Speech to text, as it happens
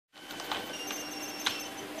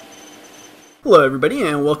Hello everybody,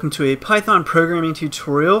 and welcome to a Python programming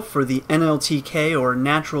tutorial for the NLTK or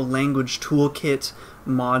Natural Language Toolkit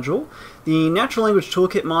module. The Natural Language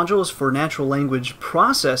Toolkit module is for Natural Language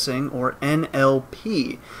Processing, or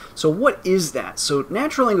NLP. So what is that? So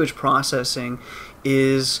Natural Language Processing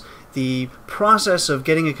is the process of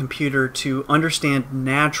getting a computer to understand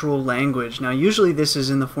natural language. Now usually this is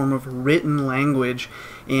in the form of written language,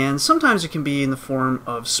 and sometimes it can be in the form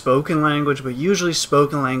of spoken language, but usually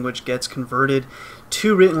spoken language gets converted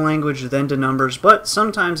to written language, then to numbers, but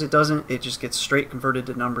sometimes it doesn't, it just gets straight converted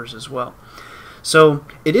to numbers as well. So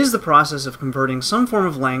it is the process of converting some form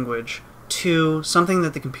of language to something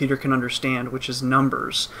that the computer can understand, which is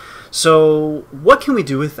numbers. So what can we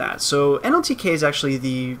do with that? So NLTK is actually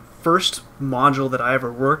the first module that I ever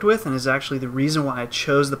worked with, and is actually the reason why I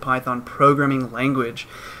chose the Python programming language,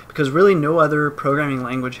 because really no other programming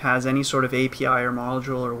language has any sort of API or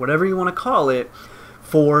module or whatever you want to call it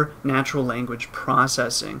for natural language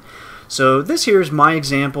processing. So this here is my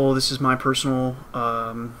example. This is my personal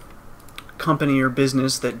company or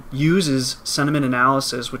business that uses sentiment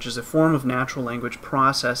analysis, which is a form of natural language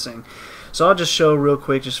processing. So I'll just show real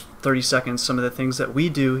quick, just 30 seconds, some of the things that we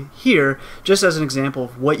do here, just as an example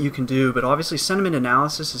of what you can do. But obviously sentiment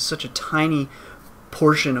analysis is such a tiny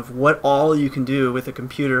portion of what all you can do with a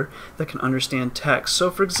computer that can understand text. So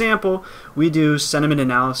for example, we do sentiment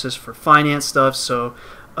analysis for finance stuff. So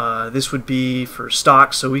this would be for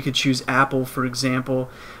stocks, so we could choose Apple, for example,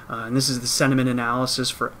 and this is the sentiment analysis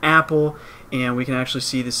for Apple, and we can actually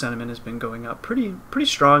see the sentiment has been going up pretty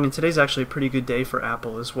strong, and today's actually a pretty good day for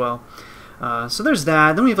Apple as well. So there's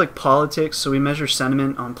that. Then we have like politics, so we measure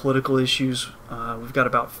sentiment on political issues. We've got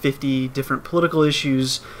about 50 different political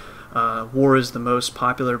issues. War is the most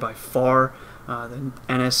popular by far. Then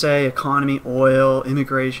NSA, economy, oil,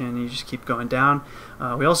 immigration, and you just keep going down.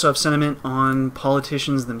 We also have sentiment on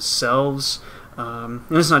politicians themselves. And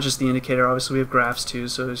it's not just the indicator, obviously we have graphs too,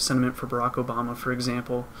 so there's sentiment for Barack Obama, for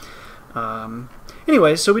example.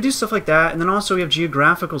 Anyway, so we do stuff like that, and then also we have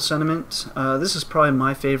geographical sentiment. This is probably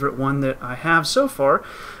my favorite one that I have so far,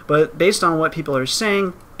 but based on what people are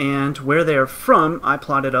saying and where they are from, I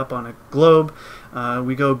plot it up on a globe.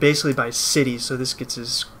 We go basically by city, so this gets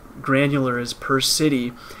as granular as per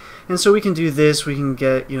city. And so we can do this, we can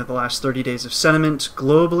get the last 30 days of sentiment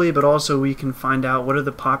globally, but also we can find out what are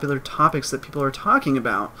the popular topics that people are talking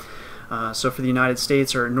about. So for the United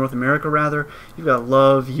States, or North America rather, you've got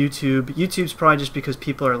love, YouTube. YouTube's probably just because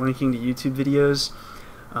people are linking to YouTube videos.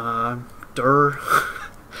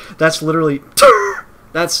 That's literally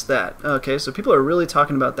that's that. Okay, so people are really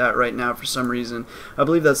talking about that right now for some reason. I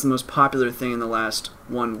believe that's the most popular thing in the last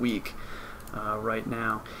 1 week right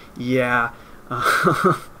now. Yeah.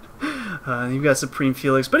 You've got Supreme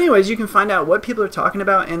Felix. But anyways, you can find out what people are talking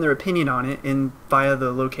about and their opinion on it via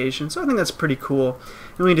the location. So I think that's pretty cool.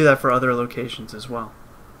 And we can do that for other locations as well.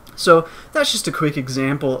 So that's just a quick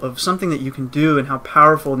example of something that you can do and how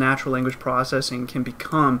powerful natural language processing can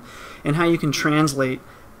become, and how you can translate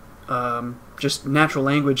just natural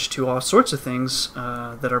language to all sorts of things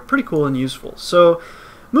that are pretty cool and useful. So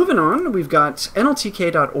moving on, we've got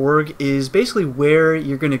NLTK.org is basically where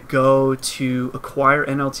you're going to go to acquire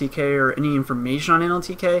NLTK or any information on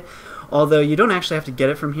NLTK, although you don't actually have to get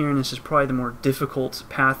it from here, and this is probably the more difficult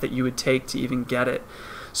path that you would take to even get it.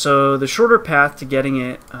 So the shorter path to getting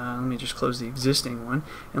it, let me just close the existing one,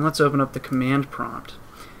 and let's open up the command prompt.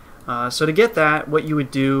 So to get that, what you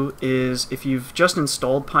would do is, if you've just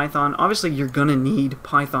installed Python, obviously you're going to need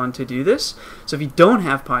Python to do this. So if you don't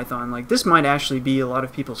have Python, like this might actually be a lot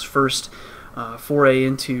of people's first foray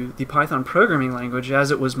into the Python programming language,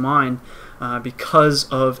 as it was mine because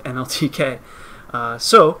of NLTK.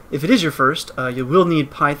 So if it is your first, you will need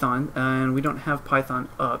Python, and we don't have Python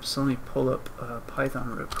up, so let me pull up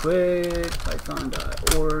Python real quick,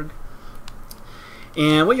 python.org.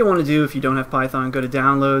 And what you want to do if you don't have Python, go to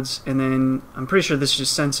downloads, and then I'm pretty sure this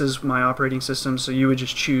just senses my operating system, so you would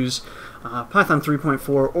just choose Python 3.4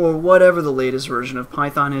 or whatever the latest version of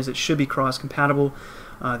Python is. It should be cross-compatible.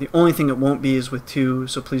 The only thing it won't be is with 2,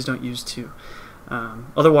 so please don't use 2.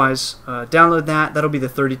 Otherwise, download that. That'll be the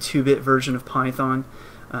 32-bit version of Python,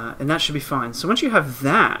 and that should be fine. So once you have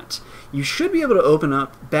that, you should be able to open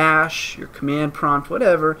up Bash, your command prompt,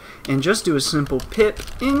 whatever, and just do a simple pip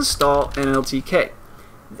install NLTK.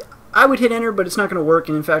 I would hit enter, but it's not going to work,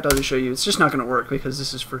 and in fact I'll just show you it's just not going to work because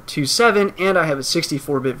this is for 2.7 and I have a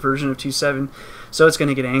 64-bit version of 2.7, so it's going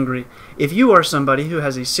to get angry. If you are somebody who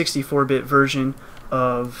has a 64-bit version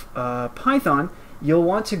of Python, you'll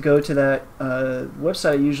want to go to that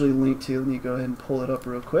website I usually link to. Let me go ahead and pull it up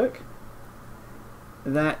real quick.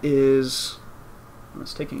 That is,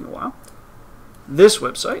 it's taking a while. this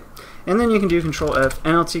website. And then you can do Control F,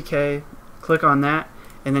 NLTK, click on that,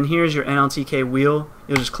 and then here's your NLTK wheel.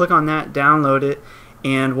 You'll just click on that, download it,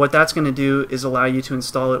 and what that's going to do is allow you to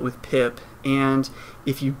install it with pip. And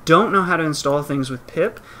if you don't know how to install things with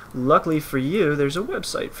pip, luckily for you, there's a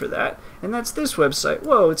website for that, and that's this website.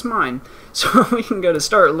 Whoa, it's mine. So we can go to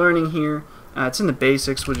Start Learning here. It's in the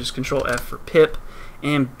basics. We'll just Control F for pip,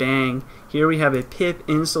 and bang. Here we have a pip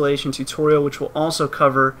installation tutorial, which will also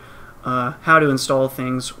cover how to install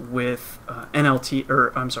things with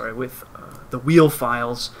the wheel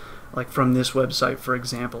files, like from this website, for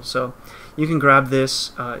example. So you can grab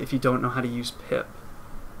this if you don't know how to use pip.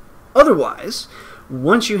 Otherwise,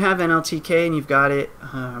 once you have NLTK and you've got it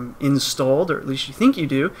installed, or at least you think you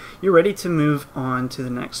do, you're ready to move on to the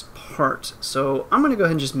next part. So I'm going to go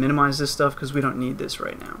ahead and just minimize this stuff because we don't need this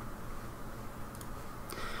right now.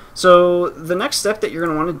 So the next step that you're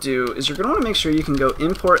going to want to do is you're going to want to make sure you can go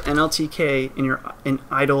import NLTK in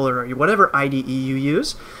IDLE or whatever IDE you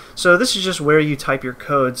use. So this is just where you type your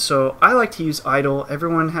code. So I like to use IDLE.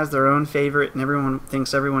 Everyone has their own favorite and everyone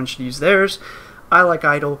thinks everyone should use theirs. I like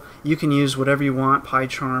IDLE. You can use whatever you want,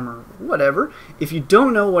 PyCharm or whatever. If you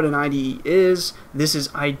don't know what an IDE is, this is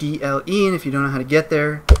IDLE, and if you don't know how to get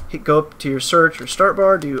there, go up to your search or start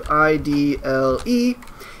bar, do IDLE,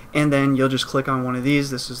 and then you'll just click on one of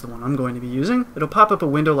these. This is the one I'm going to be using. It'll pop up a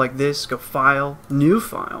window like this, go File, New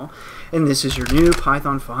File, and this is your new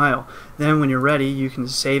Python file. Then when you're ready, you can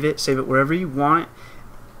save it wherever you want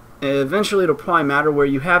it. Eventually it'll probably matter where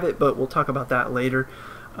you have it, but we'll talk about that later.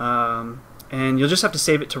 And you'll just have to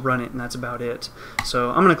save it to run it, and that's about it. So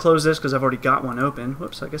I'm going to close this because I've already got one open.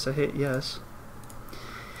 Whoops, I guess I hit yes.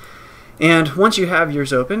 And once you have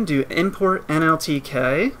yours open, do import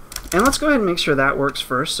NLTK. And let's go ahead and make sure that works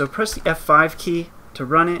first. So press the F5 key to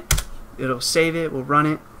run it. It'll save it, we'll run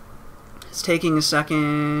it. It's taking a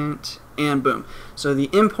second, and boom. So the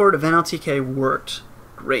import of NLTK worked.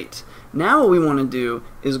 Great. Now what we want to do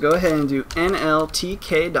is go ahead and do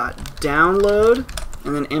nltk.download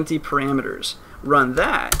and then empty parameters. Run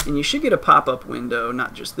that, and you should get a pop-up window,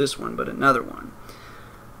 not just this one, but another one.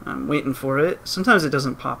 I'm waiting for it. Sometimes it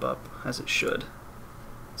doesn't pop up as it should.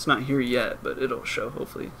 It's not here yet, but it'll show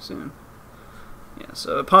hopefully soon. Yeah,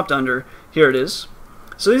 so it popped under. Here it is.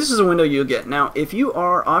 So this is a window you'll get. Now, if you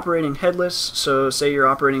are operating headless, so say you're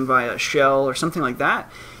operating via shell or something like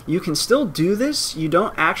that, you can still do this. You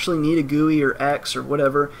don't actually need a GUI or X or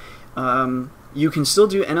whatever. You can still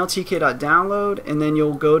do nltk.download, and then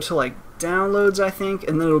you'll go to like downloads, I think,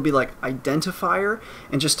 and then it'll be like identifier,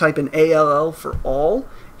 and just type in ALL for all,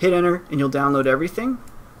 hit enter, and you'll download everything.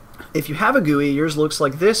 If you have a GUI, yours looks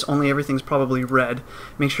like this, only everything's probably red.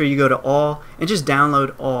 Make sure you go to all and just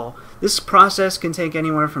download all. This process can take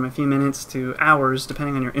anywhere from a few minutes to hours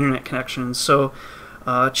depending on your internet connection. So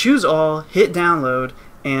choose all, hit download,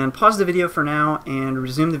 and pause the video for now and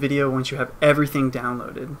resume the video once you have everything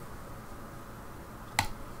downloaded.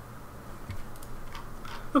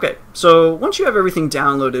 Okay, so once you have everything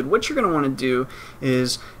downloaded, what you're going to want to do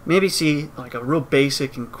is maybe see like a real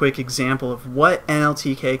basic and quick example of what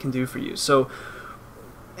NLTK can do for you. So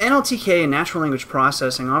NLTK and natural language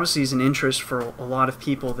processing obviously is an interest for a lot of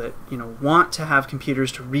people that want to have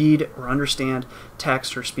computers to read or understand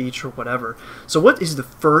text or speech or whatever. So what is the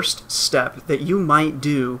first step that you might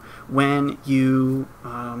do when you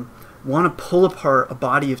want to pull apart a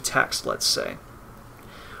body of text, let's say?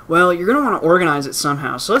 Well, you're going to want to organize it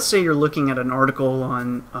somehow. So let's say you're looking at an article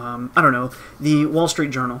on, I don't know, the Wall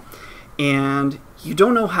Street Journal, and you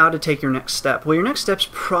don't know how to take your next step. Well, your next step's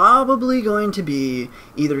probably going to be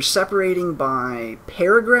either separating by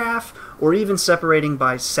paragraph or even separating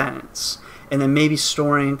by sentence, and then maybe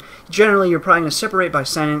storing. Generally, you're probably going to separate by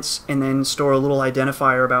sentence and then store a little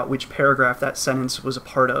identifier about which paragraph that sentence was a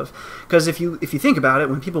part of. Because if you think about it,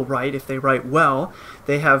 when people write, if they write well,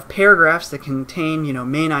 they have paragraphs that contain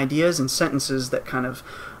main ideas and sentences that kind of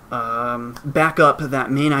back up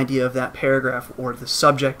that main idea of that paragraph or the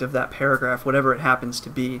subject of that paragraph, whatever it happens to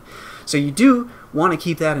be. So you do want to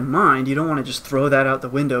keep that in mind. You don't want to just throw that out the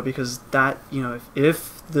window, because that,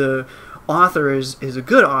 if the author is a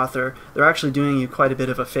good author, they're actually doing you quite a bit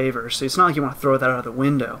of a favor. So it's not like you want to throw that out of the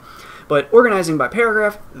window. But organizing by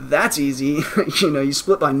paragraph, that's easy. You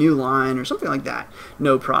split by new line or something like that,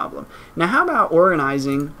 no problem. Now how about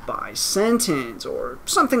organizing by sentence or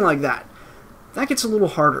something like that? That gets a little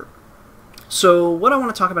harder. So what I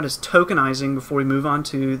want to talk about is tokenizing before we move on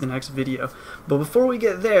to the next video. But before we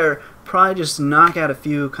get there, probably just knock out a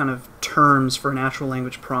few kind of terms for natural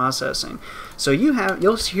language processing. So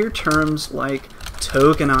you'll hear terms like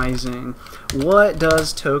tokenizing. What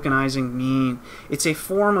does tokenizing mean? It's a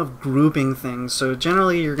form of grouping things. So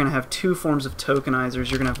generally you're going to have two forms of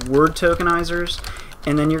tokenizers. You're going to have word tokenizers,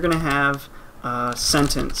 and then you're going to have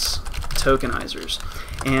sentence tokenizers.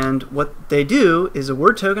 And what they do is a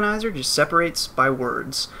word tokenizer just separates by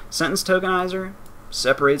words. Sentence tokenizer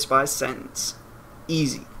separates by sentence.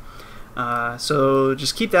 Easy. So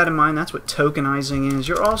just keep that in mind. That's what tokenizing is.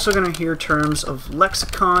 You're also going to hear terms of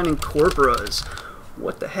lexicon and corporas.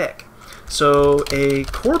 What the heck? So a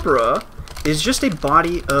corpora is just a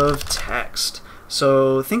body of text.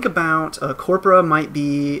 So think about a corpora might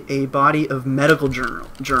be a body of medical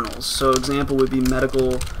journals. So example would be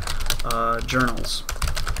medical journals.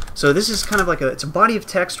 So this is kind of like it's a body of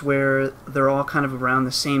text where they're all kind of around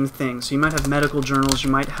the same thing. So you might have medical journals,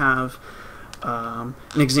 you might have an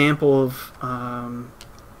example of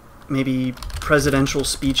maybe presidential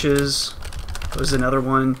speeches was another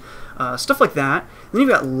one, stuff like that. And then you've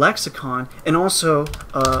got lexicon, and also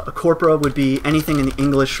a corpora would be anything in the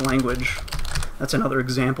English language. That's another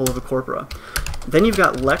example of a corpora. Then you've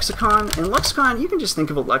got lexicon, and lexicon, you can just think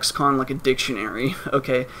of a lexicon like a dictionary,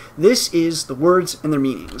 okay? This is the words and their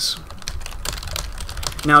meanings.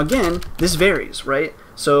 Now again, this varies, right?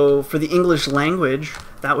 So for the English language,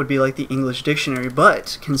 that would be like the English dictionary,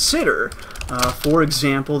 but consider, for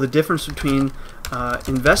example, the difference between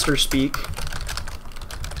investor speak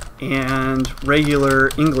and regular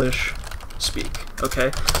English speak,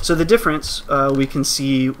 okay? So the difference we can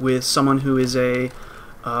see with someone who is a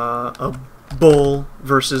bull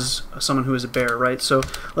versus someone who is a bear, right? So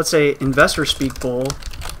let's say investor speak bull,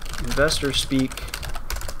 investor speak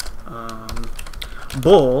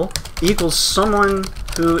bull equals someone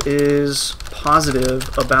who is positive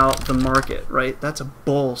about the market, right? That's a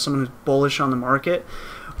bull, someone who's bullish on the market,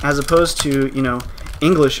 as opposed to, you know,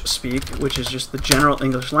 English speak, which is just the general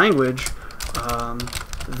English language.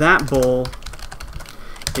 That bull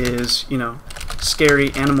is, you know,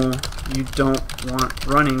 scary animal you don't want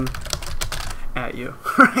running at you,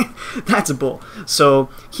 right? That's a bull. So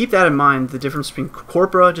keep that in mind, the difference between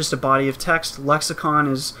corpora, just a body of text, lexicon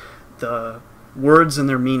is the words and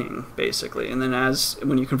their meaning, basically, and then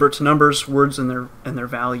when you convert to numbers, words and their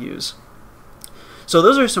values. So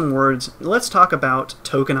those are some words. Let's talk about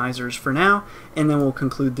tokenizers for now, and then we'll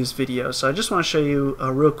conclude this video. So I just want to show you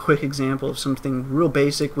a real quick example of something real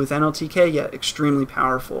basic with NLTK, yet extremely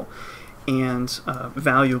powerful and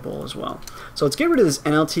valuable as well. So let's get rid of this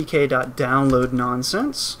NLTK.download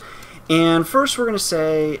nonsense. And first we're going to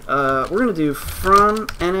say, we're going to do from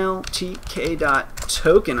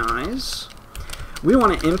NLTK.tokenize. We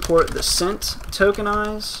want to import the sent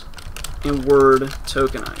tokenize and word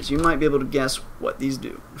tokenize. You might be able to guess what these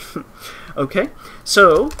do. Okay,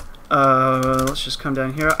 so let's just come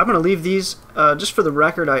down here. I'm going to leave these, just for the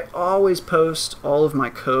record, I always post all of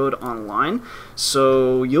my code online,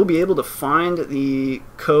 so you'll be able to find the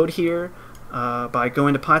code here by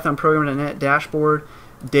going to pythonprogramming.net dashboard,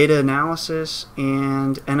 data analysis,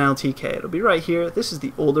 and NLTK. It'll be right here. This is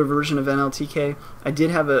the older version of NLTK. I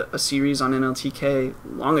did have a series on NLTK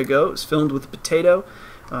long ago. It was filmed with a potato,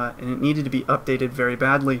 and it needed to be updated very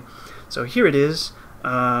badly. So here it is.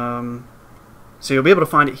 So you'll be able to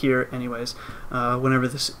find it here anyways whenever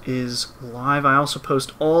this is live. I also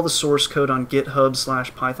post all the source code on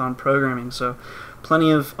GitHub/Python programming, so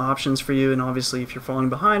plenty of options for you, and obviously if you're falling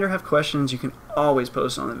behind or have questions, you can always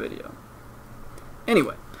post on the video.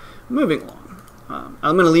 Anyway, moving along. I'm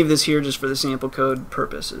going to leave this here just for the sample code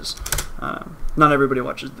purposes. Not everybody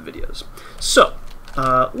watches the videos. So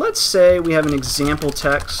let's say we have an example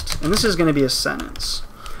text, and this is going to be a sentence.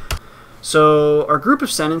 So our group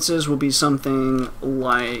of sentences will be something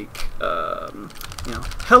like, you know,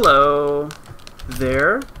 hello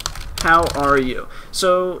there, how are you?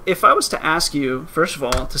 So if I was to ask you, first of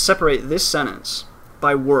all, to separate this sentence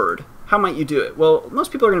by word, how might you do it? Well,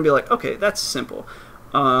 most people are going to be like, okay, that's simple.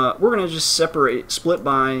 We're going to just split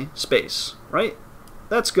by space, right?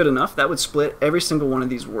 That's good enough. That would split every single one of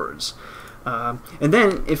these words. And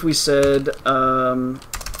then if we said,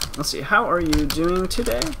 let's see, how are you doing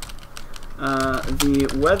today? The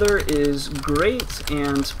weather is great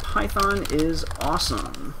and Python is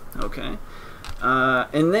awesome. Okay.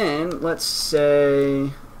 And then let's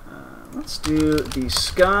say, let's do the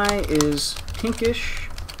sky is pinkish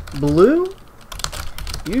blue.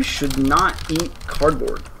 You should not eat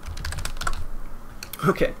cardboard.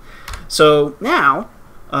 Okay. So now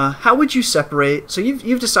how would you separate? So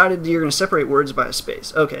you've decided you're going to separate words by a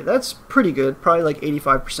space. Okay, that's pretty good, probably like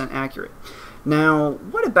 85% accurate. Now,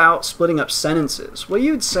 what about splitting up sentences? Well,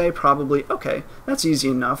 you'd say probably, okay, that's easy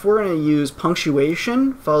enough. We're going to use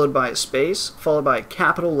punctuation followed by a space followed by a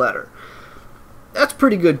capital letter. That's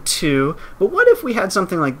pretty good too, but what if we had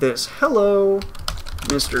something like this? Hello,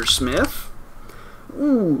 Mr. Smith.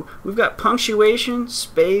 Ooh, we've got punctuation,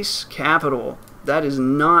 space, capital. That is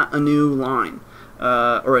not a new line,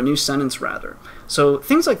 or a new sentence rather. So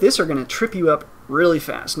things like this are going to trip you up really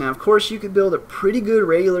fast. Now, of course, you could build a pretty good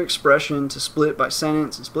regular expression to split by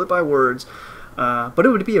sentence and split by words, but it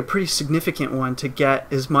would be a pretty significant one to get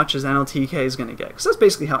as much as NLTK is going to get, because that's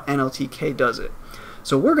basically how NLTK does it.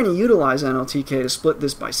 So we're going to utilize NLTK to split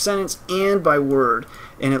this by sentence and by word,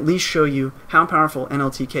 and at least show you how powerful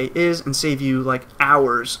NLTK is and save you like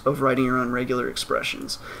hours of writing your own regular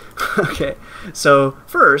expressions. Okay, so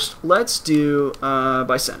first let's do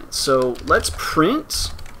by sentence. So let's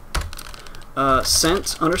print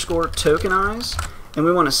sent_tokenize, and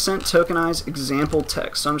we want to sent tokenize example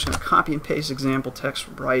text. So I'm just going to copy and paste example text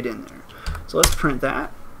right in there. So let's print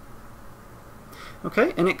that.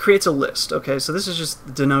 Okay, and it creates a list. Okay, so this is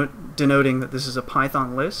just denoting that this is a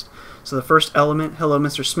Python list. So the first element, hello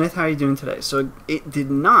Mr. Smith, how are you doing today? So it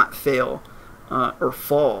did not fail or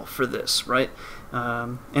fall for this, right?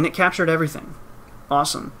 And it captured everything.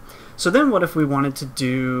 Awesome. So then what if we wanted to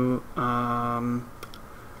do by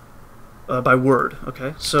word?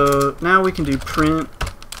 Okay, so now we can do print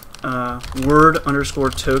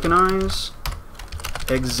word_tokenize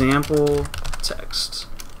example text.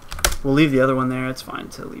 We'll leave the other one there, it's fine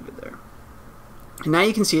to leave it there. And now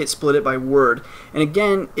you can see it split it by word. And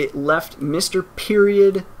again, it left Mr.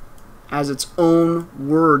 Period as its own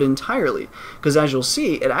word entirely. Because as you'll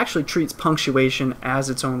see, it actually treats punctuation as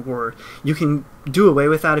its own word. You can do away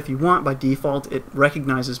with that if you want. By default, it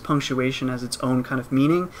recognizes punctuation as its own kind of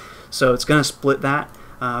meaning. So it's going to split that.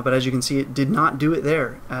 But as you can see, it did not do it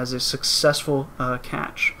there as a successful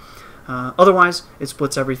catch. Otherwise, it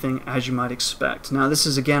splits everything as you might expect. Now, this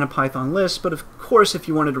is again a Python list, but of course, if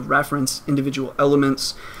you wanted to reference individual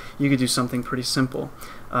elements, you could do something pretty simple.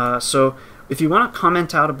 So if you want to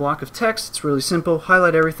comment out a block of text, it's really simple.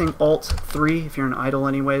 Highlight everything, Alt-3 if you're in idle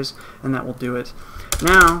anyways, and that will do it.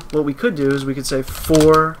 Now, what we could do is we could say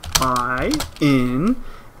for I in,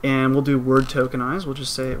 and we'll do word tokenize. We'll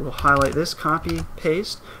just say, we'll highlight this, copy,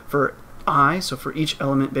 paste, for I, so for each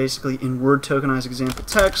element basically in word tokenize example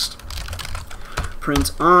text.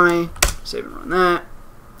 Print I, save and run that,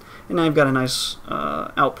 and now I've got a nice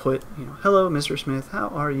output. You know, hello, Mr. Smith, how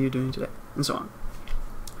are you doing today, and so on.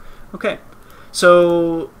 Okay,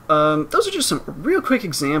 so those are just some real quick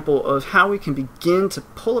example of how we can begin to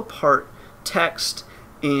pull apart text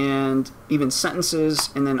and even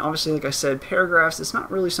sentences, and then obviously, like I said, paragraphs. It's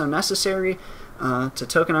not really so necessary to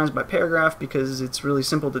tokenize by paragraph because it's really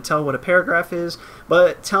simple to tell what a paragraph is,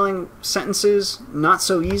 but telling sentences, not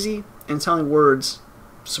so easy, and telling words,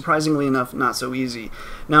 surprisingly enough, not so easy.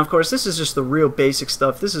 Now, of course, this is just the real basic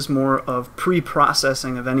stuff. This is more of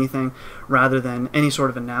pre-processing of anything rather than any sort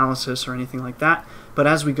of analysis or anything like that. But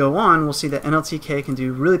as we go on, we'll see that NLTK can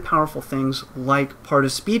do really powerful things like part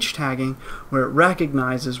of speech tagging, where it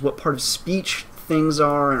recognizes what part of speech things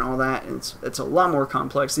are and all that, and it's a lot more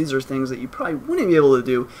complex. These are things that you probably wouldn't be able to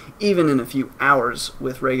do even in a few hours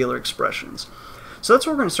with regular expressions. So that's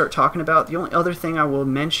what we're going to start talking about. The only other thing I will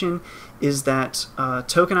mention is that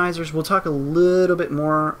tokenizers, we'll talk a little bit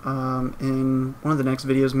more in one of the next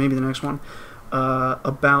videos, maybe the next one,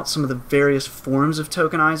 about some of the various forms of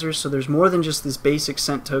tokenizers. So there's more than just this basic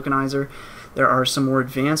sent tokenizer. There are some more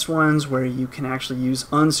advanced ones where you can actually use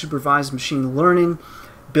unsupervised machine learning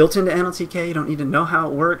built into NLTK. You don't need to know how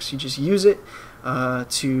it works. You just use it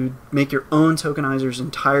to make your own tokenizers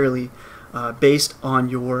entirely based on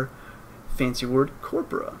your fancy word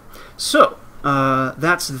corpora. So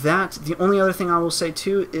that's that. The only other thing I will say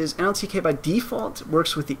too is NLTK by default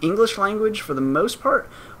works with the English language for the most part,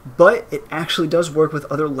 but it actually does work with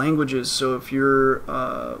other languages. So if you're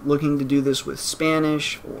looking to do this with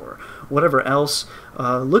Spanish or whatever else,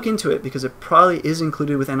 look into it because it probably is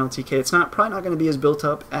included with NLTK. It's probably not going to be as built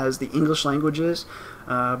up as the English language is,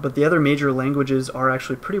 but the other major languages are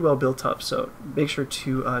actually pretty well built up. So make sure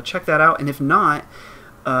to check that out. And if not,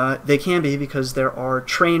 they can be, because there are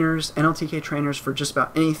trainers, NLTK trainers for just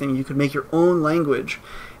about anything. You could make your own language,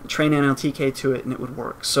 train NLTK to it, and it would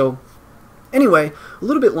work. So anyway, a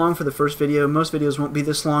little bit long for the first video. Most videos won't be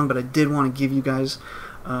this long, but I did want to give you guys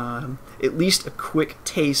at least a quick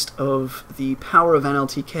taste of the power of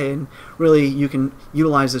NLTK, and really you can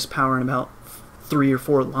utilize this power in about 3 or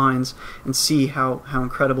 4 lines and see how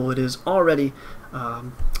incredible it is already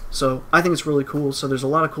So I think it's really cool. So there's a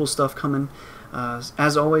lot of cool stuff coming.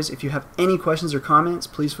 As always, if you have any questions or comments,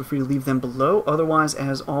 please feel free to leave them below. Otherwise,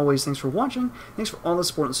 as always, thanks for watching. Thanks for all the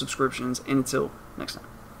support and subscriptions. And until next time.